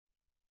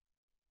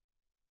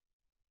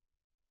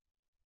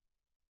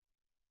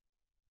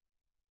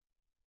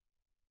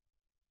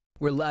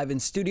We're live in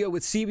studio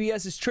with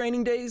CBS's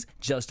Training Days.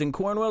 Justin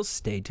Cornwell,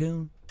 stay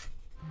tuned.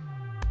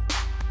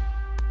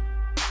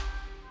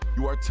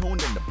 You are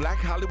tuned in to Black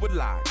Hollywood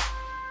Live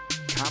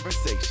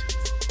Conversations.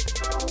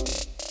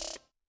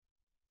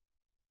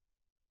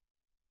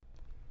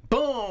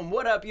 Boom!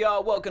 What up,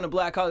 y'all? Welcome to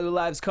Black Hollywood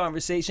Live's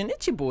Conversation.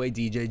 It's your boy,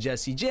 DJ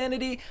Jesse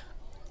Janedy.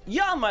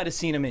 Y'all might have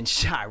seen him in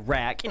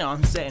Chi-Raq, you know what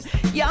I'm saying?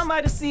 Y'all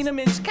might have seen him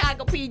in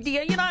Chicago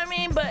PD, you know what I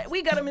mean? But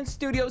we got him in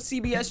studio,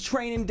 CBS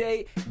Training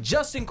Day.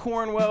 Justin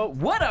Cornwell,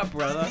 what up,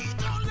 brother?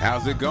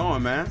 How's it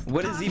going, man?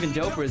 What is even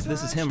doper is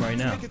this is him right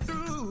now.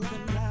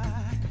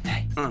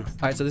 Hey. All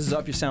right, so this is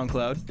off your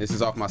SoundCloud. This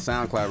is off my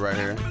SoundCloud right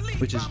here.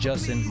 Which is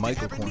Justin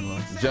Michael Cornwell.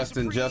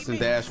 Justin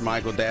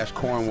Michael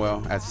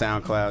Cornwell at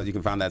SoundCloud. You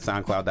can find that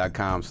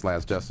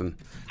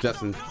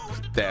SoundCloud.com/Justin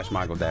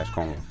Michael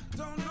Cornwell.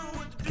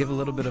 Give a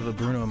little bit of a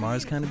Bruno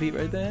Mars kind of beat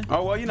right there.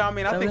 Oh, well, you know, I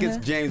mean, I think it's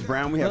James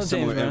Brown. We have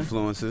similar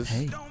influences.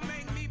 Hey.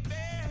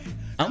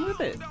 I'm with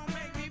it.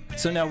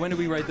 So now, when did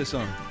we write this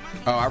song?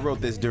 Oh, I wrote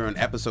this during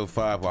episode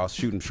 5 while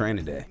shooting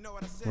Training Day.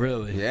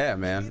 Really? Yeah,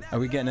 man. Are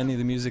we getting any of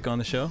the music on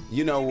the show?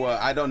 You know,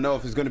 I don't know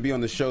if it's going to be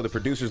on the show. The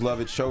producers love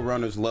it.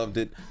 Showrunners loved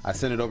it. I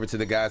sent it over to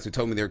the guys who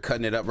told me they're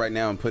cutting it up right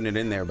now and putting it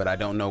in there, but I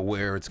don't know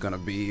where it's going to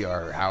be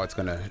or how it's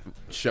going to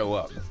show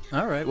up.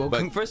 All right. Well,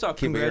 first off,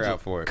 keep an ear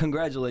out for it.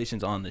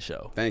 Congratulations on the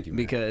show. Thank you, man.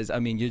 Because, I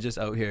mean, you're just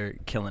out here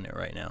killing it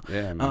right now.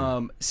 Yeah,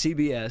 man.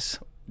 CBS,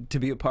 to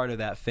be a part of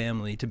that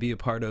family, to be a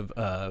part of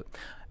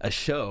a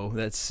show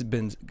that's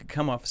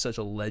come off such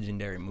a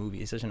legendary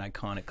movie, such an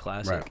iconic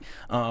classic.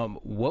 Right.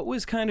 What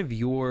was kind of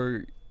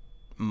your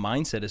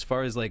mindset as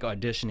far as like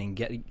auditioning,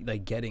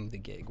 getting the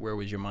gig? Where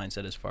was your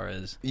mindset as far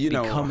as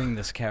becoming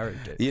this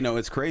character? You know,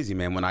 it's crazy,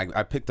 man. When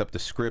I picked up the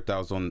script, I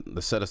was on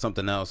the set of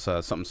something else,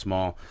 something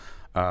small,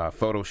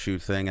 photo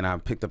shoot thing, and I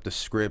picked up the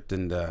script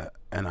and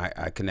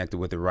I connected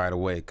with it right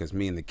away because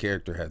me and the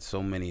character had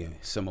so many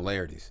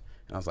similarities.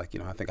 I was like,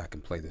 I think I can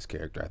play this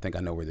character. I think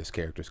I know where this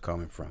character's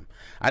coming from.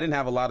 I didn't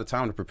have a lot of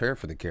time to prepare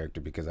for the character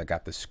because I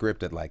got the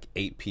script at like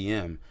 8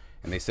 p.m.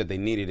 and they said they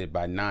needed it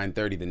by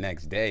 9:30 the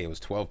next day. It was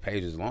 12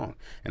 pages long,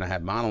 and I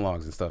had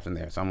monologues and stuff in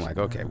there. So I'm like,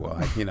 okay,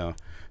 well,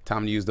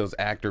 time to use those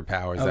actor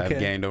powers that I've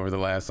gained over the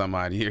last some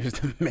odd years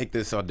to make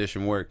this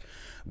audition work.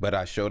 But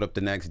I showed up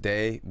the next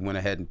day, went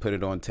ahead and put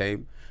it on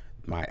tape.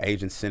 My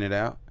agent sent it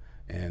out,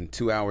 and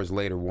 2 hours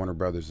later, Warner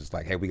Brothers was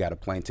like, hey, we got a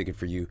plane ticket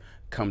for you.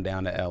 Come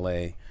down to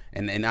L.A.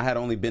 And I had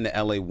only been to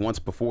L.A. once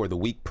before, the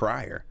week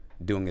prior,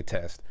 doing a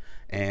test.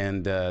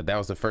 And that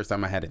was the first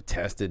time I had it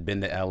tested, been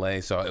to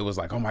L.A. So it was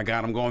like, oh, my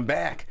God, I'm going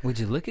back. Would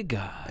you look at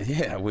God?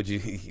 Yeah, would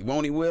you?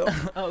 Won't he will?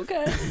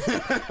 Okay.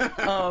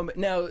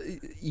 Now,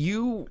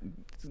 you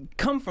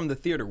come from the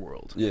theater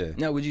world. Yeah.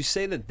 Now, would you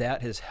say that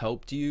that has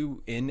helped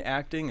you in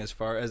acting as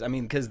far as, I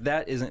mean, because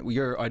that isn't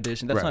your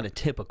audition. That's not a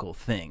typical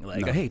thing.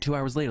 Like, hey, 2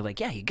 hours later, like,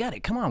 yeah, you got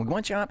it. Come on, we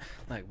want you on.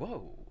 Like,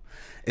 whoa.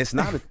 It's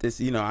not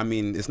it's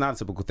it's not a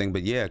typical thing,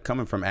 but yeah,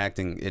 coming from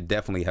acting, it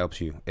definitely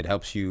helps you. It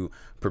helps you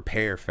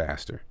prepare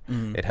faster.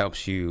 It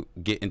helps you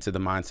get into the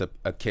mindset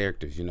of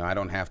characters. I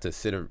don't have to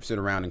sit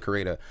around and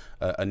create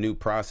a new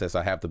process.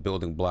 I have the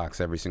building blocks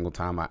every single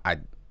time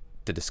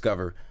to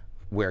discover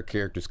where a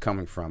character's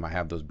coming from. I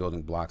have those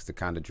building blocks to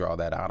kind of draw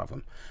that out of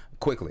them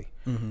quickly.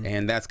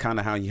 And that's kind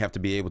of how you have to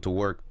be able to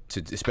work,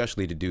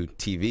 especially to do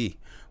TV,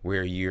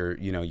 where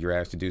you're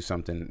asked to do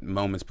something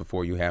moments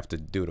before you have to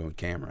do it on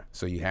camera.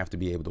 So you have to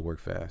be able to work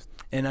fast.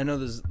 And I know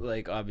there's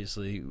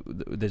obviously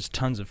there's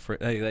tons of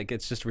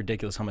it's just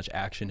ridiculous how much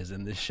action is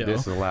in this show.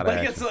 There's a lot of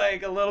action. It's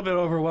like a little bit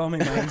overwhelming.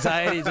 My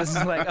anxiety just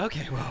is like,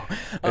 okay, well,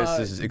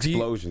 it's just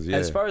explosions.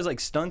 As far as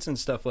like stunts and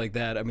stuff like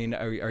that, I mean,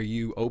 are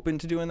you open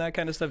to doing that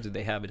kind of stuff? Did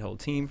they have a whole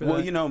team for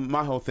that? Well,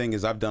 my whole thing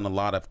is I've done a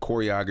lot of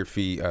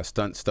choreography,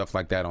 stunt stuff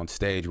like that on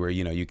stage where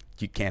you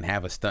can't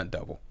have a stunt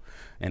double.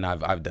 And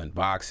I've done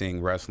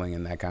boxing, wrestling,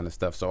 and that kind of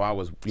stuff. So I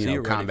was,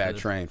 combat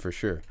trained for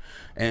sure.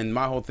 And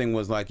my whole thing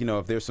was like,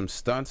 if there's some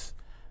stunts,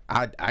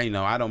 I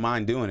don't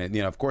mind doing it.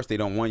 Of course they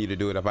don't want you to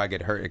do it. If I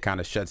get hurt, it kind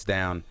of shuts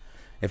down.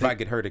 If I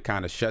get hurt, it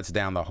kind of shuts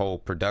down the whole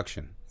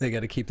production. They got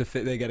to keep the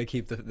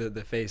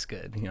face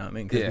good. You know what I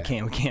mean? Because we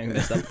can't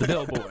mess up the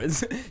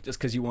billboards just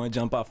because you want to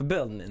jump off a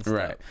building and stuff.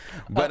 Right.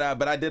 But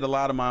I did a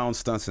lot of my own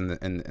stunts in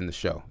the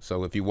show.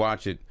 So if you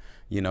watch it,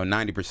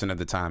 90% of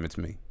the time it's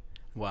me.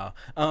 Wow.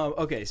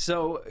 Okay,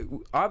 so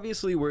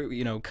obviously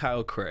we're,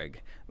 Kyle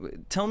Craig.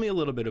 Tell me a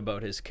little bit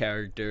about his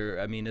character.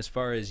 I mean, as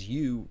far as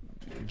you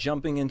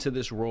jumping into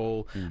this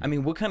role, I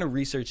mean, what kind of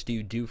research do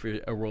you do for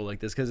a role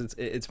like this? Because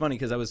it's funny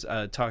because I was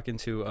talking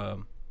to,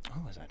 who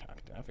was I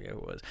talking to? I forget who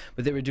it was.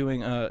 But they were doing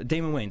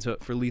Damon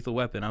Wayans for Lethal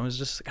Weapon. I was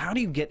just, how do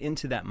you get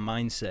into that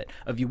mindset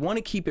of you want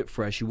to keep it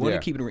fresh, you want to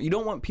keep it, you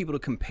don't want people to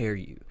compare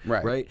you,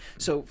 right?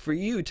 So for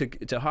you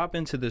to hop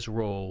into this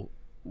role,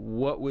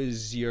 what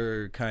was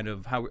your kind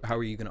of, how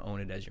are you going to own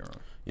it as your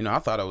own? I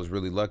thought I was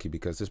really lucky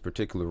because this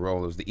particular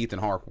role, it was the Ethan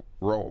Hawke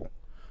role.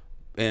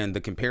 And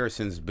the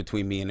comparisons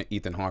between me and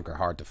Ethan Hawke are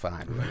hard to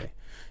find, really.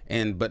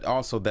 But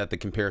also that the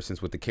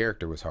comparisons with the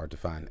character was hard to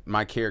find.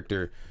 My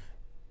character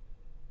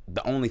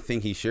the only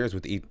thing he shares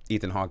with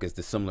Ethan Hawke is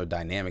the similar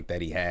dynamic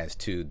that he has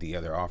to the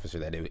other officer,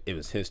 that it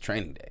was his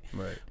training day.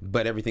 Right.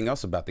 But everything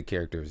else about the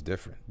character is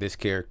different. This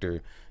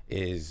character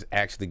is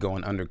actually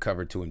going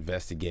undercover to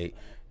investigate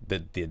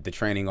the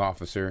training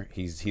officer.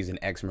 He's an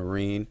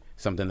ex-Marine,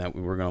 something that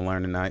we're going to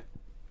learn tonight.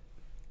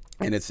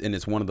 And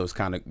it's one of those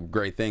kind of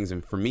great things.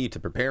 And for me to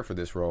prepare for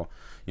this role,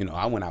 you know,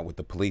 I went out with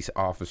the police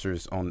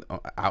officers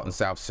out in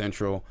South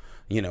Central.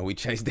 You know, we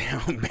chased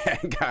down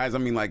bad guys. I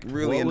mean, like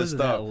really into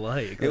stuff. What was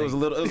that like? It was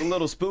a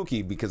little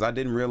spooky, because I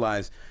didn't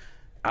realize.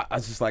 I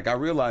was just like, I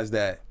realized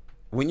that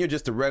when you're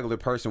just a regular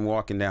person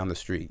walking down the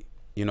street,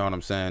 you know what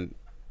I'm saying?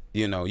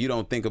 You know, you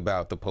don't think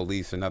about the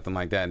police or nothing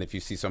like that. And if you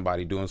see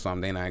somebody doing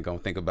something, they're not gonna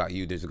think about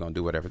you. They're just gonna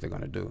do whatever they're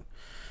gonna do.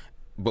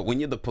 But when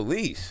you're the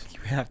police, you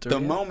have to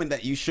moment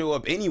that you show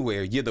up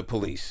anywhere, you're the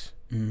police.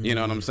 You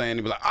know what I'm saying?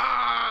 You'd be like,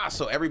 ah!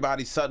 So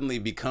everybody suddenly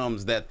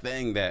becomes that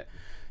thing that,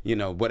 you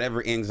know,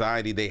 whatever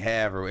anxiety they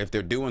have, or if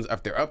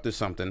they're up to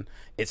something,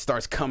 it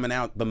starts coming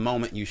out the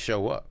moment you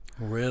show up.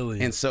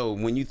 Really? And so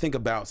when you think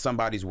about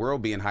somebody's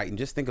world being heightened,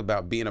 just think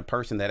about being a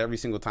person that every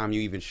single time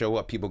you even show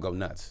up, people go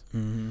nuts.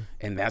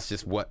 And that's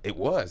just what it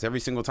was. Every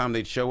single time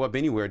they'd show up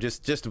anywhere, they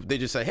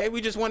just say, hey,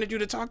 we just wanted you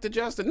to talk to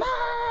Justin.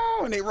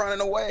 No! And they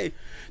running away.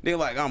 They're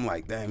like, I'm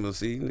like, damn, we'll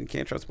see. You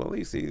can't trust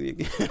police.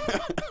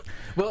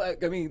 Well,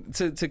 I mean,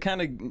 to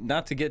kind of,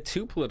 not to get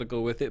too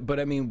political with it, but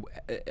I mean,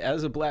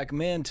 as a black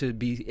man, to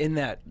be in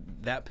that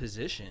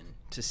position,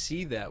 to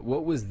see that,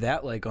 what was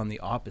that like on the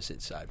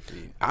opposite side for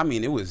you? I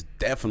mean, it was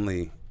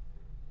definitely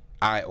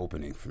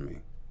eye-opening for me.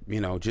 You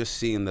know, just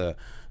seeing the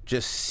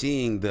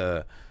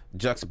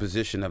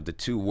juxtaposition of the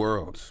two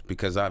worlds,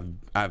 because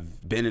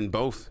I've been in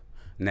both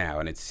now,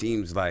 and it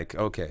seems like,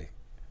 okay,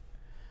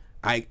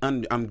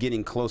 I'm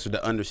getting closer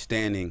to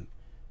understanding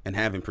and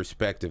having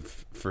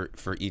perspective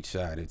for each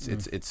side.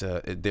 It's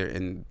a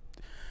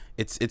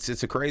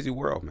crazy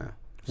world, man.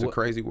 It's a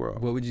crazy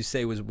world. What would you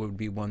say would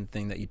be one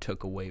thing that you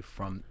took away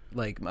from,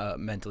 like,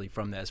 mentally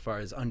from that, as far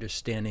as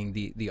understanding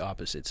the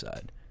opposite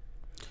side?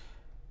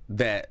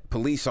 That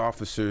police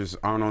officers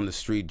aren't on the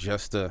street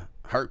just to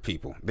hurt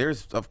people.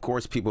 There's, of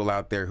course, people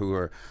out there who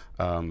are,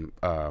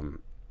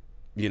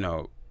 you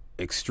know,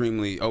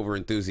 extremely over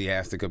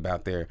enthusiastic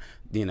about their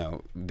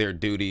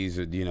duties,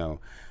 or, you know,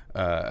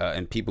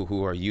 and people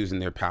who are using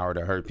their power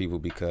to hurt people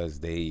because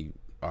they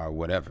are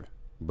whatever.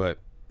 But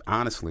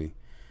honestly,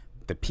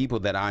 the people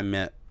that I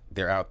met,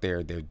 they're out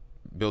there, they're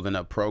building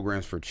up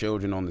programs for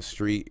children on the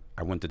street.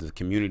 I went to the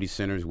community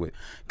centers with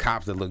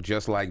cops that look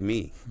just like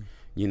me,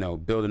 you know,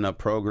 building up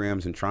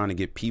programs and trying to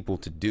get people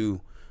to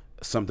do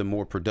something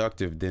more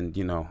productive than,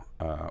 you know,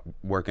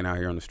 working out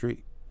here on the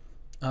street.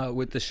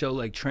 With the show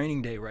like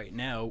Training Day right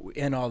now,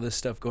 and all this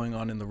stuff going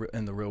on in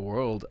the real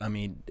world, I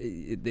mean,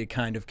 it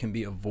kind of can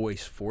be a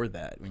voice for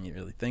that when you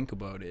really think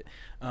about it.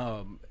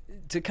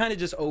 To kind of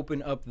just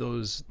open up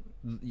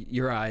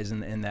your eyes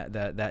and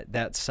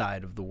that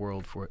side of the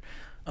world for it.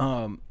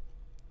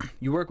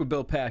 You work with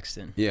Bill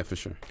Paxton. Yeah, for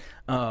sure.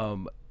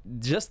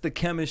 Just the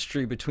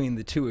chemistry between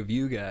the two of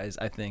you guys,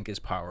 I think, is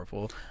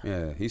powerful.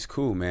 Yeah, he's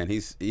cool, man.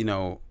 He's, you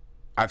know,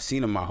 I've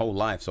seen him my whole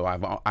life, so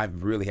I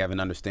really have an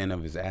understanding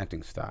of his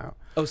acting style.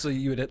 Oh, so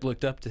you had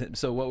looked up to him.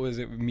 So what was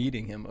it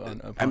meeting him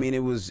on? I mean,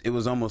 it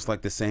was almost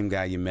like the same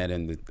guy you met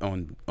in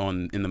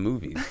the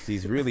movies. He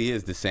really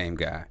is the same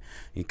guy.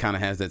 He kind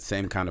of has that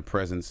same kind of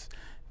presence.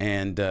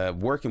 And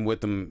working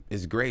with him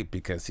is great,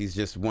 because he's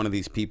just one of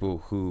these people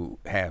who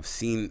have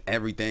seen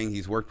everything.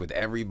 He's worked with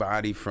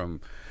everybody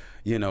from,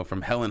 you know,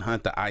 from Helen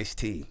Hunt to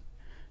Ice-T.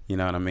 You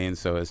know what I mean?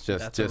 So it's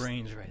just a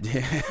range right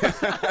there.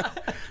 Yeah,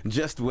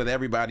 just with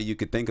everybody you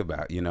could think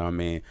about. You know what I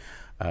mean?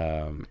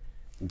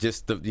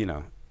 You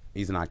know,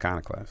 he's an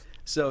iconoclast.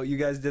 So you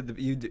guys did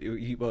you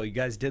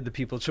guys did the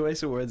People's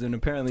Choice Awards, and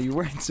apparently you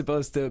weren't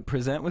supposed to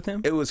present with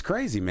him. It was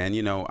crazy, man.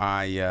 You know,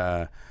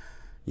 I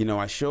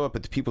show up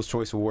at the People's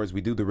Choice Awards.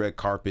 We do the red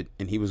carpet,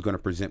 and he was going to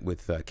present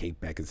with Kate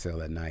Beckinsale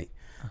that night.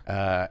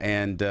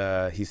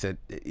 He said,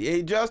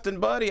 hey, Justin,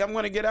 buddy, I'm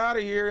going to get out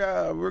of here.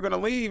 We're going to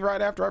leave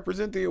right after I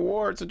present the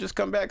award, so just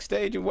come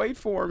backstage and wait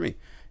for me.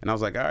 And I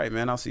was like, all right,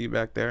 man, I'll see you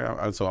back there.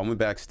 So I went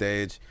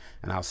backstage,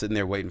 and I was sitting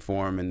there waiting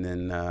for him, and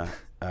then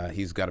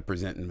he's got to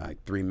present in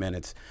like 3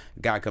 minutes.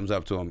 Guy comes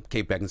up to him,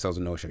 Kate Beckinsale's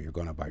a no-show. You're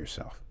going up by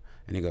yourself.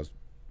 And he goes,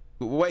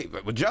 wait,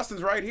 but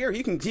Justin's right here.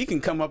 He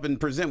can come up and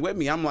present with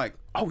me. I'm like,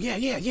 oh, yeah,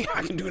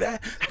 I can do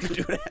that. I can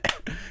do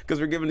that. Because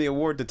we're giving the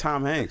award to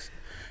Tom Hanks.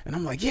 And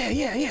I'm like,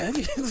 yeah,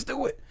 let's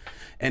do it.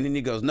 And then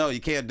he goes, no, you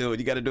can't do it.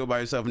 You got to do it by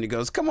yourself. And he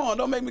goes, come on,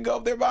 don't make me go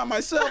up there by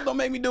myself. Don't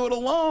make me do it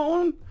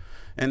alone.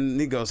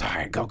 And he goes, all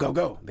right,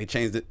 go. They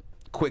changed it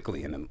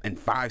quickly in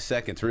 5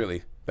 seconds,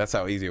 really. That's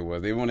how easy it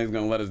was. They weren't even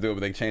going to let us do it,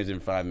 but they changed it in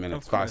 5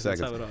 minutes, 5 seconds.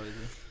 That's how it always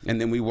is. And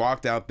then we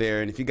walked out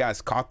there, and if you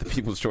guys caught the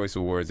People's Choice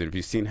Awards, and if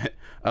you've seen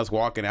us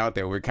walking out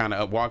there, we're kind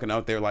of walking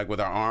out there like with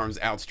our arms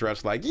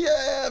outstretched, like,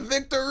 yeah,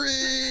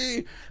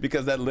 victory!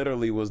 Because that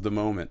literally was the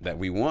moment that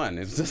we won.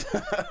 It's just,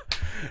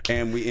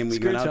 and we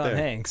Screw went out Tom there.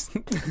 Hanks.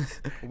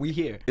 We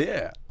here.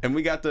 Yeah, and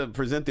we got to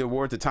present the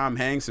award to Tom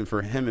Hanks, and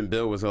for him and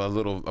Bill was a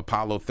little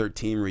Apollo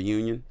 13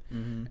 reunion.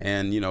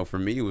 And, you know, for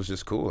me, it was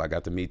just cool. I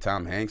got to meet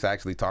Tom Hanks. I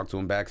actually talked to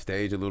him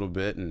backstage a little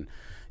bit, and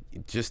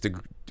just a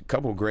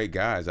couple of great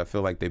guys. I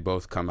feel like they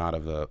both come out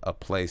of a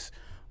place,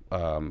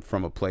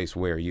 from a place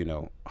where, you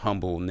know,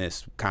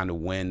 humbleness kind of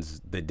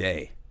wins the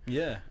day.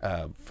 Yeah.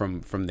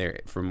 From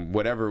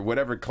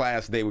whatever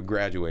class they would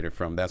graduated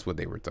from, that's what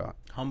they were taught.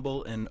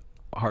 Humble and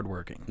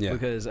hardworking. Yeah.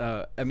 Because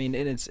I mean,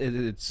 and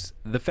it's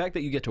the fact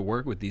that you get to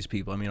work with these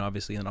people. I mean,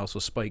 obviously, and also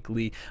Spike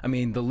Lee. I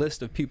mean, the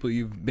list of people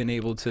you've been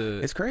able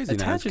to It's crazy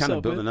now. attach It's kind of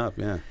yourself building with. up.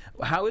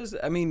 Yeah. How is,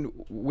 I mean,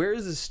 where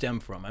does this stem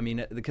from? I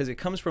mean, because it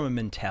comes from a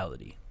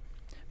mentality.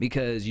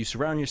 Because you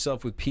surround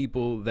yourself with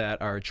people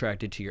that are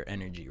attracted to your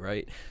energy,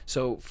 right?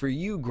 So for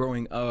you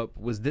growing up,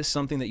 was this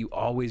something that you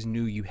always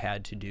knew you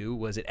had to do?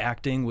 Was it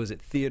acting? Was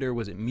it theater?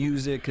 Was it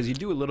music? Because you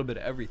do a little bit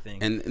of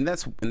everything. And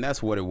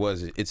that's what it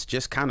was. It's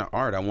just kind of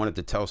art. I wanted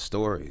to tell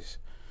stories,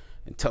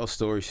 and tell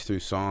stories through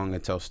song. I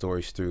tell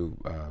stories through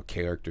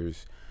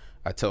characters.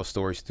 I tell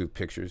stories through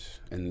pictures,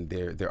 and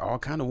they're all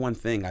kind of one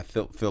thing. I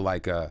feel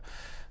like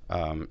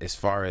as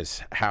far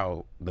as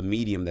how the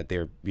medium that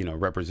they're, you know,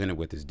 represented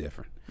with is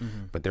different,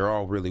 but they're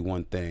all really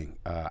one thing.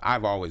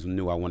 I've always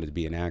knew I wanted to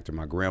be an actor.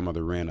 My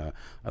grandmother ran a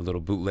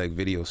little bootleg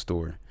video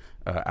store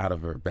out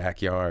of her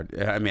backyard.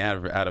 I mean,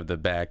 out of the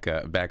back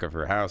of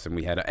her house, and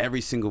we had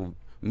every single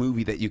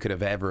movie that you could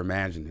have ever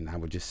imagined. And I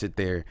would just sit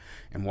there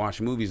and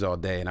watch movies all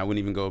day, and I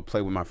wouldn't even go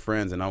play with my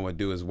friends, and all I would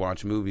do is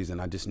watch movies.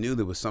 And I just knew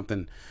there was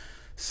something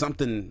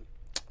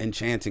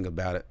enchanting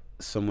about it.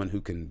 Someone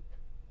who can,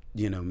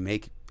 you know,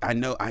 make. I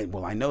know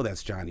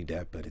that's Johnny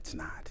Depp, but it's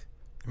not.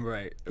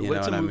 Right. You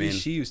What's know a what I movie mean?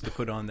 she used to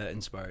put on that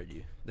inspired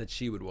you, that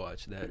she would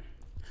watch? That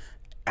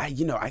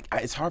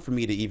It's hard for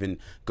me to even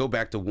go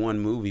back to one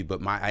movie,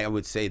 but I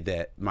would say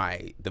that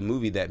the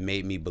movie that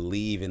made me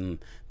believe in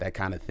that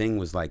kind of thing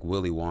was like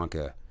Willy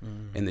Wonka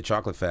and the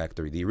Chocolate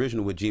Factory, the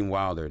original with Gene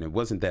Wilder. And it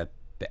wasn't that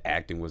the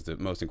acting was the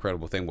most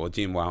incredible thing. Well,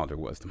 Gene Wilder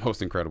was the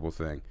most incredible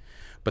thing,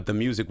 but the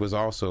music was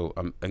also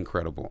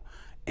incredible.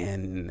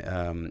 And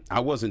I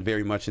wasn't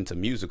very much into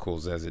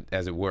musicals as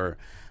it were,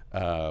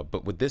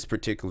 but with this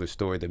particular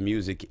story, the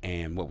music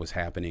and what was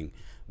happening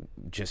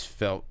just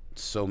felt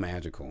so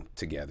magical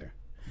together.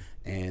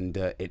 And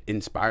it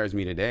inspires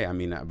me today. I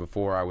mean,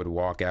 before I would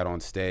walk out on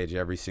stage,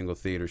 every single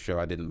theater show,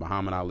 I did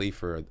Muhammad Ali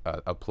for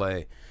a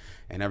play,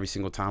 and every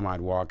single time I'd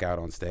walk out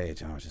on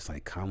stage, I was just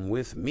like, come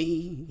with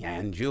me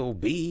and you'll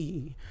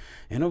be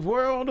in a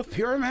world of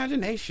pure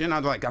imagination. I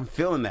was like, I'm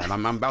feeling that.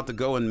 I'm about to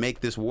go and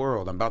make this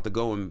world. I'm about to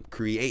go and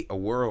create a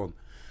world.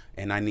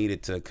 And I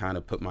needed to kind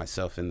of put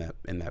myself in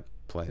that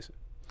place.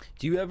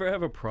 Do you ever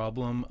have a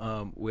problem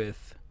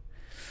with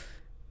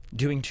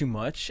doing too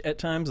much at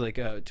times? Like,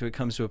 it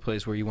comes to a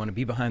place where you want to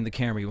be behind the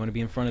camera, you want to be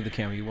in front of the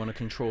camera, you want to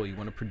control, you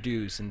want to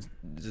produce, and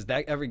does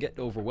that ever get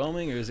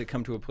overwhelming, or does it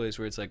come to a place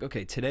where it's like,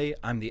 okay, today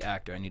I'm the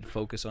actor, I need to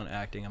focus on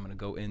acting, I'm going to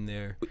go in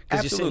there?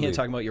 Because you're sitting here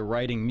talking about you're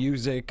writing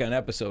music on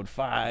episode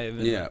 5.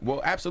 And yeah,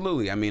 well,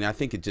 absolutely. I mean, I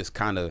think it just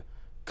kind of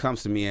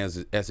comes to me as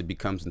it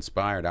becomes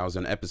inspired. I was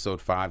on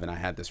episode 5, and I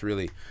had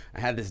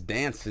this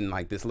dance and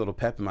like this little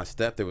pep in my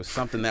step. There was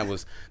something that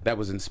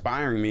was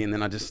inspiring me, and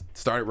then I just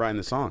started writing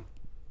the song.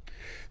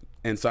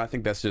 And so I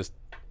think that's just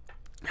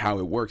how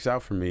it works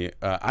out for me.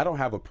 I don't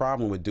have a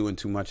problem with doing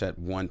too much at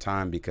one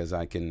time because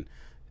I can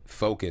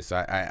focus.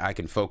 I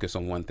can focus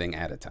on one thing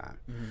at a time.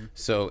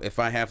 So if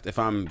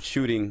I'm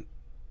shooting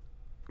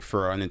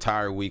for an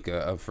entire week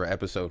for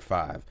episode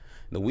 5,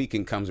 the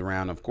weekend comes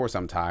around, of course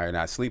I'm tired and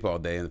I sleep all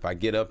day, and if I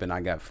get up and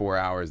I got 4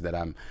 hours that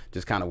I'm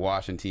just kind of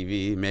watching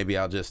TV, maybe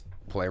I'll just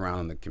play around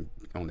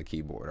on the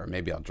keyboard, or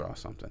maybe I'll draw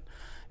something.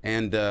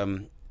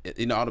 And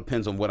it all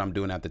depends on what I'm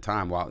doing at the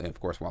time. While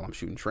I'm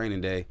shooting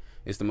Training Day,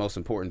 it's the most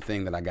important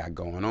thing that I got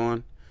going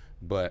on.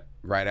 But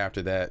right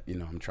after that, you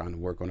know, I'm trying to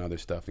work on other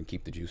stuff and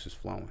keep the juices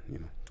flowing,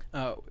 you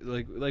know.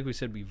 Like we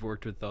said, we've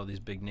worked with all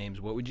these big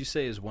names. What would you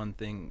say is one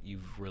thing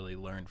you've really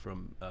learned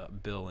from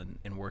Bill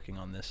in working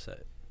on this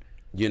set?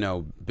 You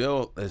know,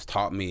 Bill has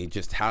taught me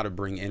just how to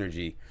bring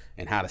energy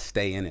and how to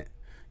stay in it.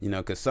 You know,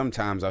 because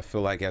sometimes I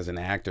feel like as an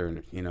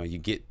actor, you know, you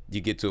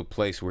get to a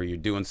place where you're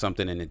doing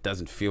something and it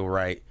doesn't feel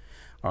right,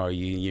 or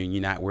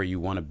you're not where you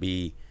want to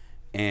be,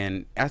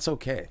 and that's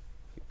okay.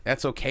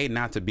 That's okay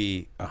not to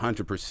be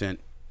 100%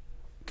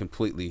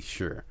 completely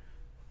sure.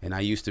 And I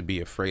used to be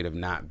afraid of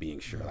not being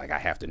sure. Like, I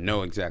have to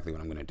know exactly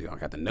what I'm going to do. I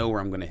got to know where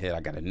I'm going to hit. I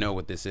got to know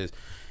what this is.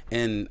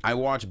 And I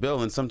watch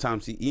Bill, and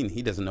sometimes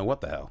he doesn't know what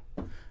the hell,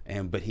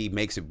 but he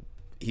makes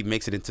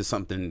it into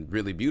something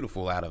really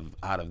beautiful out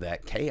of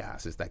that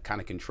chaos. It's that kind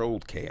of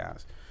controlled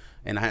chaos.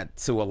 And I had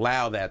to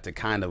allow that to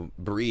kind of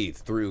breathe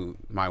through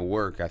my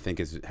work. I think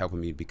is helping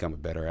me become a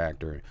better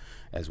actor,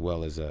 as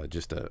well as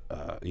just a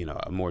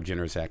more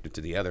generous actor to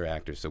the other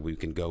actors, so we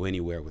can go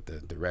anywhere with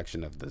the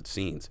direction of the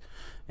scenes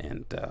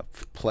and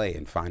play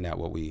and find out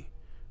what we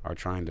are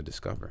trying to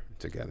discover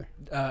together.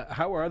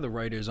 How are the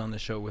writers on the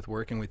show with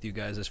working with you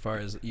guys as far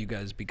as you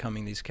guys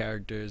becoming these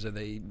characters? Are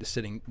they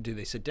sitting? Do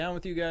they sit down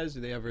with you guys?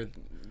 Do they ever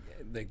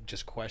they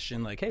just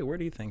question like, hey, where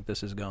do you think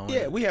this is going?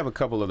 Yeah, we have a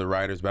couple of the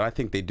writers, but I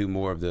think they do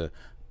more of the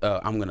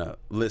I'm gonna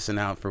listen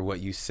out for what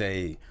you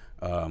say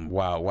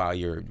while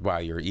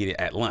you're eating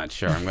at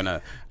lunch, or I'm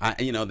gonna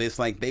you know, it's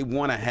like they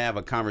want to have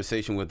a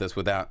conversation with us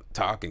without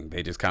talking.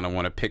 They just kind of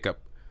want to pick up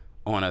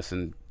on us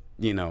and,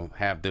 you know,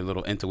 have their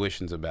little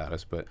intuitions about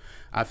us. But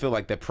I feel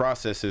like that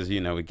process is, you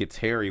know, it gets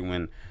hairy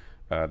when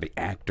the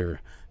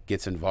actor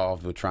gets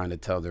involved with trying to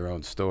tell their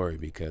own story,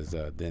 because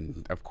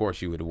then of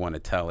course you would want to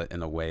tell it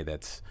in a way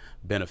that's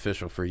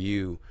beneficial for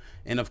you.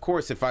 And of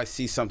course, if I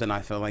see something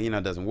I feel like, you know,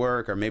 it doesn't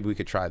work, or maybe we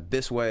could try it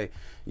this way,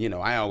 you know,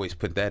 I always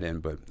put that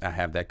in, but I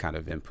have that kind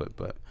of input.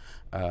 But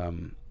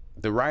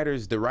the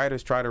writers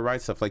try to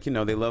write stuff like, you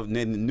know,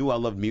 they knew I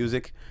loved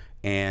music,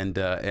 and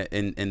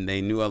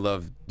they knew I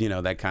loved, you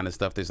know, that kind of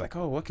stuff. There's like,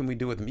 oh, what can we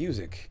do with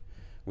music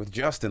with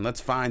Justin?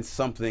 Let's find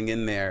something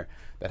in there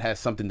that has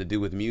something to do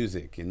with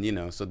music. And, you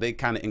know, so they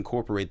kind of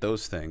incorporate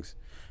those things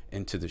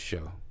into the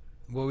show.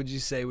 What would you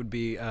say would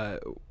be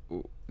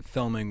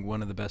filming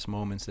one of the best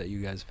moments that you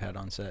guys have had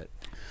on set?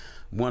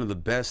 One of the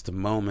best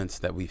moments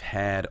that we've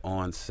had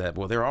on set,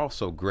 well, they're all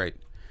so great.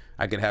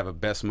 I could have a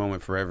best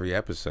moment for every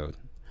episode.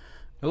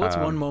 Well, what's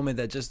one moment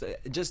that just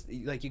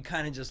like you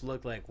kind of just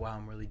look like, wow,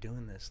 I'm really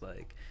doing this,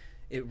 like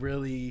it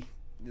really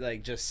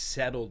like just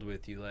settled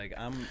with you, like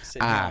I'm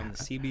sitting on the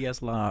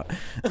CBS lot.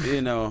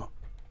 You know,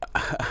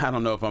 I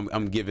don't know if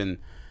I'm giving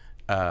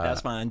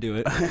that's fine, do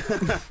it.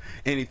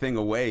 anything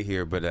away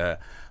here,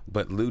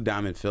 but Lou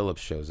Diamond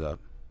Phillips shows up,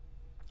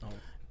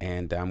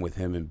 and I'm with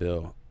him and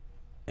Bill,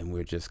 and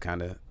we're just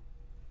kind of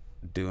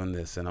doing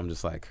this, and I'm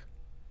just like,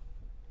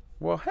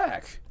 well,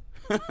 heck.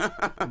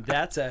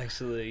 That's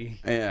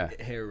actually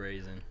hair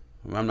raising.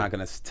 I'm not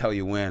gonna tell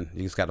you when.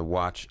 You just got to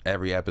watch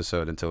every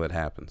episode until it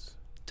happens.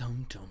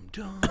 Dum dum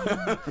dum.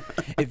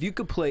 If you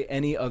could play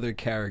any other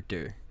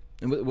character,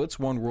 what's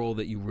one role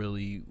that you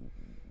really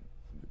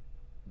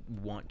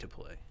want to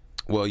play?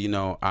 Well, you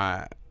know,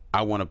 I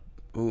want to.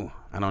 Ooh,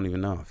 I don't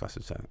even know if I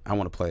should say. I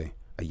want to play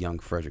a young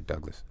Frederick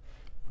Douglass.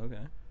 Okay,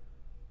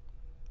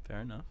 fair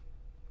enough.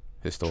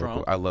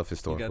 Historical. Trump? I love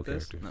historical You got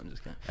this? characters. No, I'm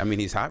just kidding. I mean,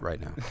 he's hot right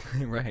now.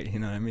 Right, you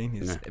know what I mean?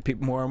 He's, Yeah.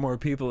 More and more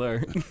people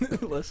are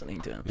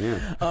listening to him.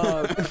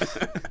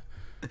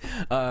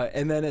 Yeah.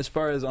 And then as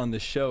far as on the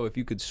show, if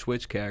you could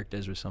switch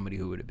characters with somebody,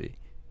 who would it be?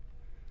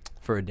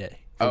 For a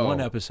day. For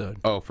one episode.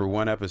 Oh, for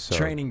one episode.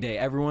 Training day.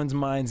 Everyone's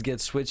minds get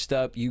switched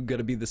up. You got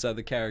to be this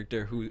other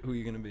character. Who are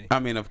you going to be? I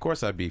mean, of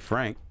course I'd be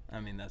Frank. I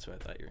mean, that's what I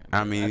thought you were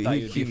I going to be. mean, I thought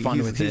you'd be fun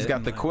with it. He's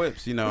got the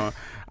quips, you know.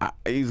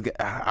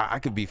 I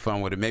could be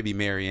fun with it. Maybe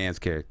Mary Ann's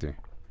character.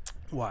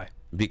 Why?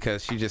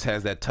 Because she just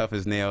has that tough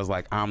as nails,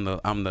 like I'm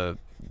the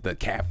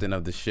captain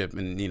of the ship,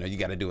 and you know, you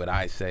got to do what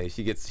I say.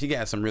 She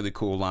got some really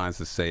cool lines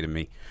to say to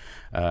me,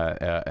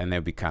 and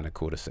it'd be kind of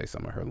cool to say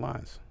some of her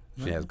lines.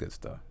 She has good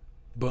stuff.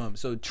 Boom.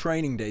 So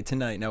training day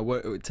tonight. Now,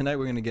 tonight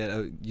we're gonna get.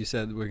 You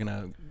said we're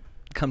gonna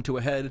come to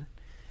a head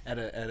at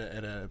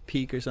a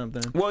peak or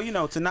something. Well, you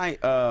know,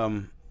 tonight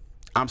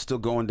I'm still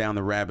going down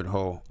the rabbit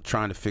hole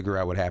trying to figure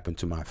out what happened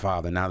to my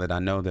father. Now that I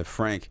know that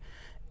Frank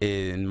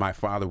and my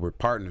father were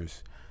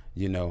partners,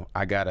 you know,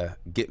 I gotta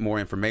get more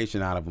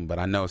information out of him, but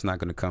I know it's not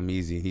gonna come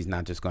easy. He's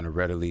not just gonna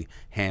readily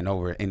hand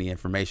over any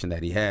information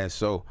that he has.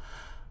 So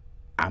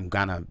I'm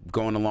kind of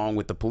going along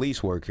with the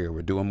police work here.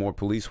 We're doing more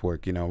police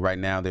work. You know, right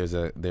now there's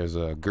a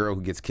girl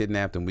who gets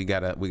kidnapped, and we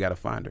gotta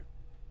find her.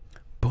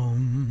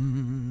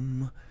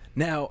 Boom.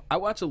 Now I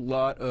watch a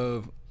lot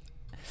of.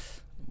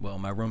 Well,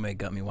 my roommate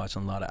got me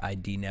watching a lot of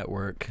ID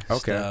Network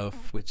stuff,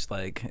 which,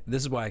 like,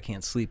 this is why I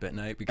can't sleep at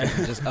night, because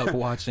I'm just up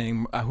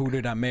watching Who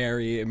Did I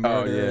Marry and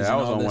Murders. Oh yeah, I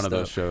was on one stuff. of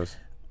those shows.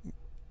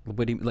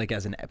 What do you, like,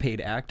 as a paid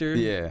actor?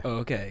 Yeah. Oh,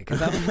 okay.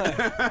 Because I'm like,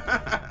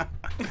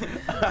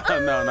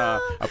 no,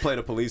 I played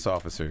a police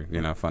officer. You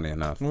know, funny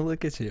enough. well,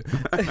 look at you.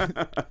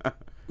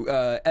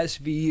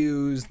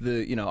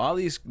 SVUs, all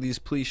these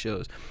police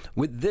shows.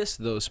 With this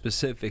though,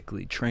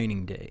 specifically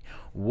Training Day,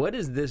 what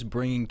is this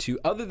bringing to?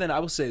 Other than, I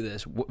will say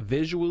this,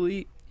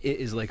 visually, it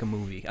is like a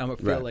movie. I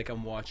feel like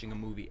I'm watching a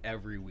movie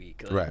every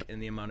week, like, in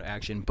the amount of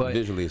action. But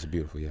visually, it's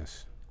beautiful.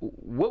 Yes.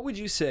 What would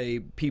you say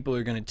people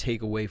are going to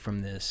take away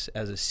from this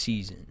as a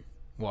season,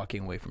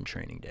 walking away from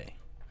Training Day?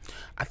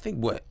 I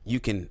think what you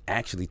can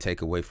actually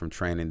take away from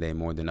Training Day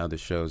more than other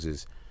shows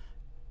is,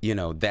 you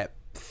know, that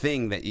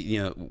thing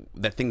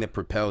that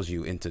propels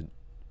you into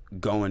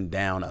going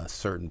down a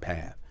certain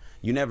path.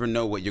 You never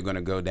know what you're going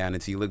to go down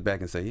until you look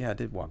back and say, yeah, I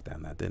did walk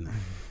down that, didn't I?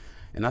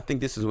 And I think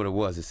this is what it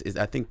was.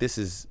 I think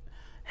this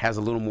has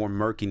a little more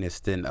murkiness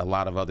than a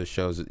lot of other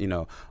shows, you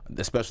know,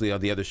 especially of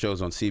the other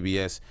shows on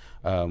CBS,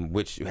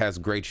 which has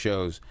great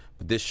shows.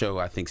 But this show,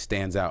 I think,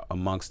 stands out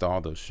amongst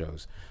all those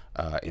shows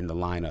in the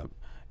lineup.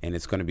 And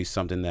it's going to be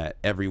something that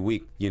every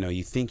week, you know,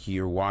 you think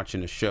you're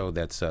watching a show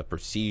that's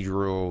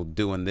procedural,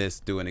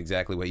 doing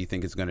exactly what you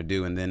think it's going to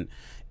do, and then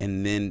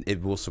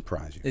it will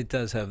surprise you. It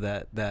does have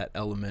that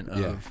element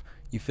of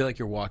you feel like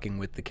you're walking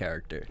with the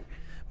character.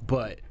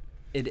 but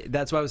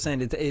that's why I was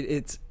saying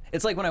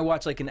it's like when I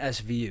watch like an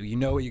SVU, you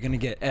know what you're gonna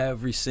get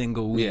every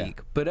single week. Yeah.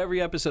 But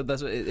every episode,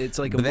 it's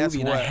like a But that's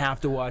movie, and I what- have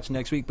to watch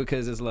next week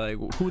because it's like,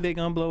 who they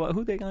gonna blow up?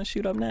 Who they gonna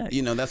shoot up next?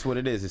 You know, that's what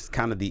it is. It's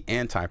kind of the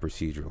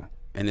anti-procedural,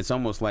 and it's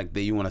almost like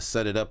that you want to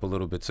set it up a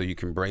little bit so you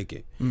can break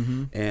it.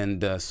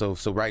 And so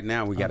right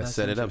now we got to that's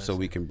set it up so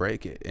we interesting. can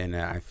break it. And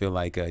I feel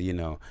like you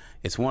know,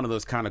 it's one of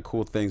those kind of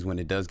cool things when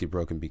it does get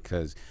broken,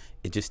 because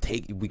it just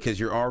because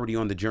you're already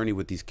on the journey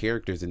with these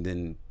characters, and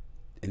then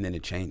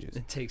it changes.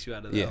 It takes you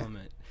out of the Yeah.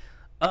 element.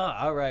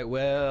 All right,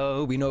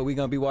 well, we know what we're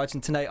going to be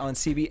watching tonight on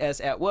CBS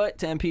at what?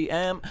 10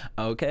 p.m.?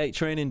 Okay,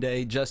 training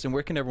day. Justin,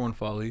 where can everyone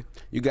follow you?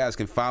 You guys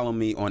can follow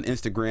me on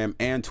Instagram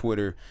and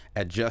Twitter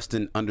at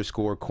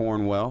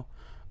Justin_Cornwell.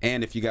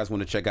 And if you guys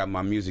want to check out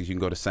my music, you can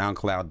go to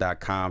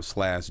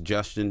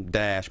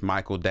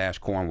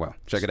SoundCloud.com/Justin-Michael-Cornwell.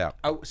 Check it out.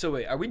 So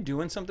wait, are we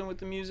doing something with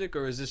the music,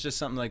 or is this just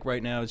something like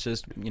right now it's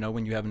just, you know,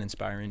 when you have an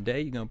inspiring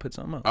day, you're going to put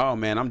something up? Oh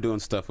man, I'm doing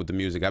stuff with the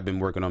music. I've been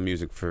working on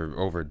music for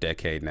over a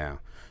decade now.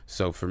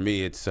 So for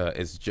me, it's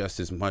just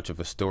as much of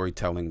a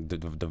storytelling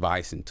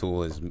device and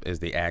tool as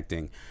the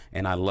acting.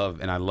 And I love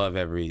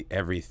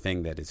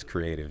everything that is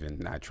creative,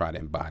 and I try to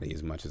embody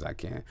as much as I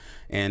can.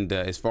 And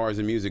as far as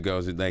the music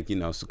goes, it's like, you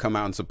know, so come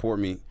out and support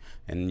me,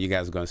 and you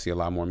guys are going to see a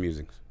lot more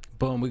music.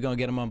 Boom, we're going to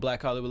get them on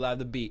Black Hollywood Live,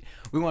 The Beat.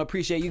 We want to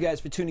appreciate you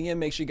guys for tuning in.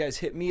 Make sure you guys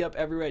hit me up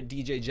everywhere at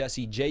DJ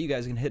Jesse J. You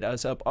guys can hit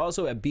us up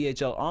also at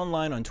BHL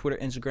Online on Twitter,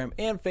 Instagram,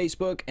 and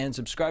Facebook, and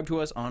subscribe to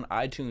us on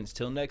iTunes.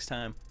 Till next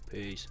time,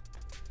 peace.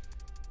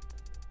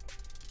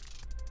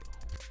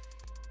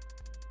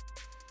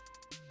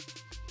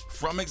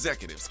 From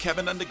executives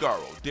Kevin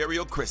Undergaro,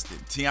 Dario Kristen,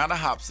 Tiana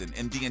Hobson,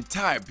 and the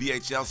entire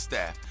BHL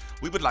staff,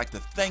 we would like to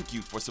thank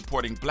you for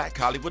supporting Black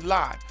Hollywood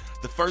Live,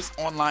 the first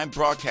online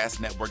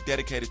broadcast network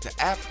dedicated to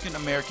African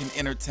American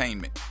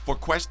entertainment. For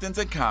questions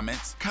and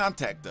comments,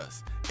 contact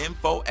us.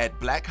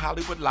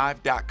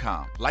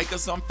 info@blackhollywoodlive.com. Like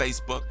us on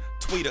Facebook,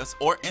 tweet us,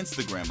 or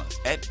Instagram us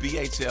at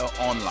BHL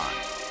Online.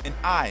 And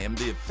I am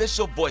the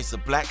official voice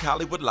of Black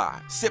Hollywood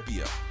Live,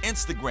 Scipio.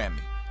 Instagram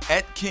me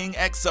at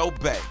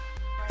KingXOBay.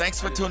 Thanks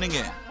for tuning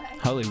in.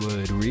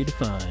 Hollywood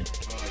redefined.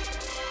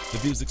 The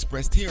views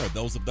expressed here are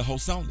those of the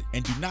hosts only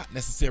and do not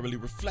necessarily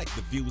reflect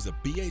the views of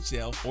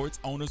BHL or its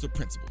owners or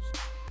principals.